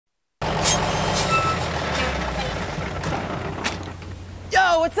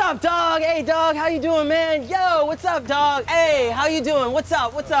Yo, what's up, dog? Hey, dog, how you doing, man? Yo, what's up, dog? Hey, how you doing? What's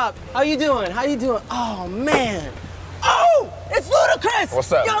up? What's up? How you doing? How you doing? Oh, man. Oh, it's Ludacris!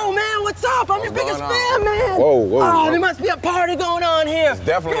 What's up? Yo, man, what's up? I'm your biggest fan, man. Whoa. There must be a party going on here. There's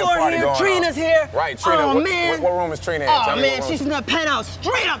definitely a party going on. Trina's here. Right, Trina. Oh, what, man. What room is Trina in? Oh, man, she's in the penthouse,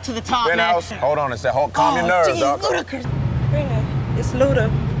 straight up to the top, penthouse? man. Hold on a sec. Calm your nerves, dog. Ludacris. Trina, it's Luda.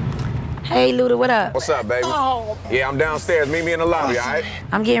 Hey, Luda, what up? What's up, baby? Oh. Yeah, I'm downstairs. Meet me in the lobby, all right?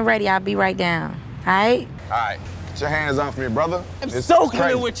 I'm getting ready. I'll be right down. All right? All right. Get your hands off me, brother. I'm so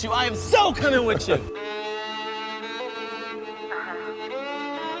coming with you. I am so coming with you.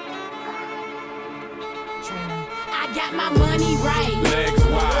 I got my money right. Legs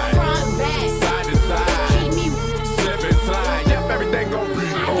wide. Front, back. Side to side. Keep me slip and slide. Yep, everything gon' be.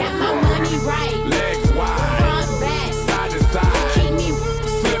 I got my money right. Legs wide. Front, back. Side to side. Keep me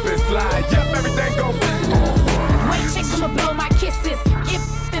slip and slide. Yep, everything gon' be. Wait, chicks, I'ma blow my kisses. Get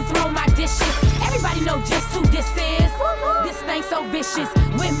and throw my dishes. Everybody know just who this is. This thing so vicious.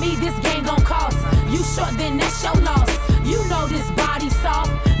 With me, this game gon' cost. You short, then that's your loss. You know this body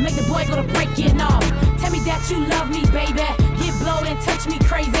soft. Make the boy go to breaking off. Tell me that you love me, baby. Get blowed and touch me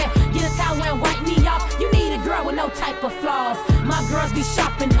crazy. Get a towel and wipe me off. You need a girl with no type of flaws. My girls be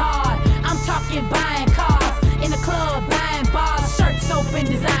shopping hard. I'm talking buying cars. In the club, buying bars. Shirts, soap, and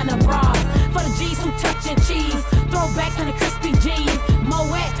designer bras. For the G's who touchin' cheese. Throwbacks in the crispy jeans.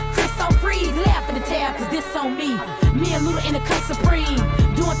 Moet, Chris on freeze. Laugh at the tab, cause this on me. Me and Luda in the cut supreme.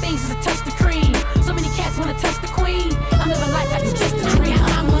 Doing things just to touch the cream. So many cats wanna touch the queen. I'm living life like it's just a dream. I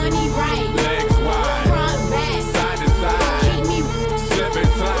got my money right. Legs wide. Front, back. Side to side. Keep me slip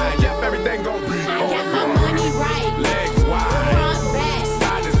and slide. Yep, everything gon' be. I got my money right. Legs wide. Front, back.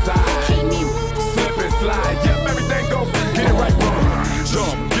 Side to side. Keep me slip and slide. Yep, everything gon' be. Get it right, bro.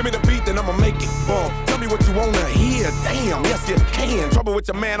 Jump. Give me the beat, then I'ma make it bump. Tell me what you wanna hear. Damn, yes you can. Trouble with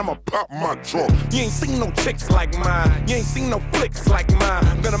your man, I'ma pop my trunk. You ain't seen no chicks like mine. You ain't seen no flicks like mine.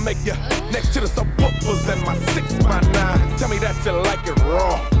 I'm gonna make you next to the subwoofers and my 6x9. Tell me that you like it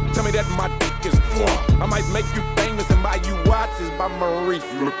raw. Tell me that my dick is raw. I might make you famous and buy you watches by Maurice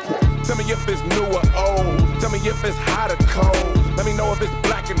LaCroix. Tell me if it's new or old. Tell me if it's hot or cold. Let me know if it's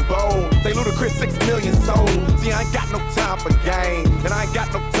black and bold. Say Ludacris 6 million sold. See, I ain't got no time for games, and I ain't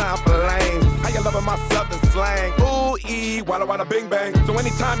got no time for lame. How you loving my southern slang? Ooh-ee, walla walla bing bang. So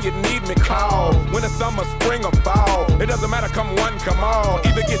anytime you need me, call. Winter, summer, spring, or fall. It doesn't matter, come one, come all.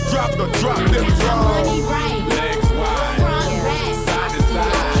 Either get dropped or drop them draws. money right. Legs wide. Front, back. Side to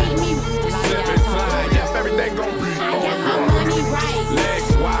side. Keep me Slip and slide. Yes, everything gon' be. I got my money right.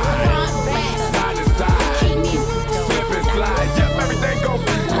 Legs wide. Front, back. Side to side. Keep me Slip and slide. Yep, everything gon'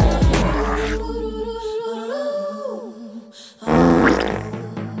 be.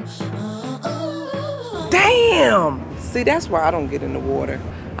 Damn! See, that's why I don't get in the water.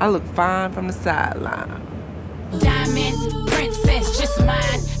 I look fine from the sideline. Diamond princess, just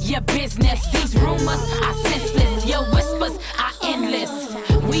mind your business. These rumors are senseless. Your whispers are endless.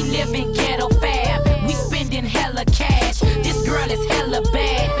 We live in ghetto fab. We spending hella cash. This girl is hella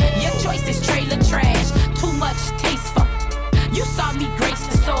bad. Your choice is trailer trash. Too much taste for. You saw me grace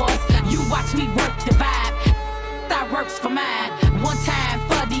the source. You watch me work the vibe. That works for mine. One time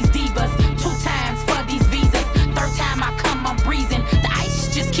for these divas. 2 times for these visas. 3rd time I come, I'm breezing. The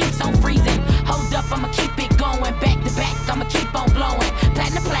ice just keeps on freezing. Hold up, I'ma keep it going. Back to back, I'ma keep on blowing.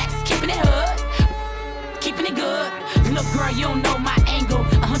 Platinum plaques, keeping it hood. Keeping it good. Look, girl, you don't know my angle.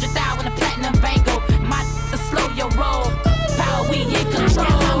 100,000 a platinum bangle. My to slow your roll. Power, we in control. I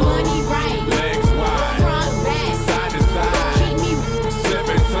got my money right. Legs wide. Front, back. Side to side. Keep me Slip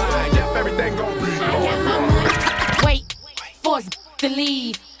and slide. Yep, everything gon' be. I got my money. Wait, force to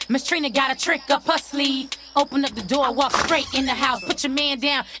leave. Miss Trina got a trick up her sleeve. Open up the door, walk straight in the house. Put your man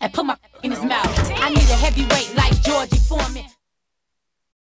down and put my in his mouth. I need a heavyweight like Georgie Foreman.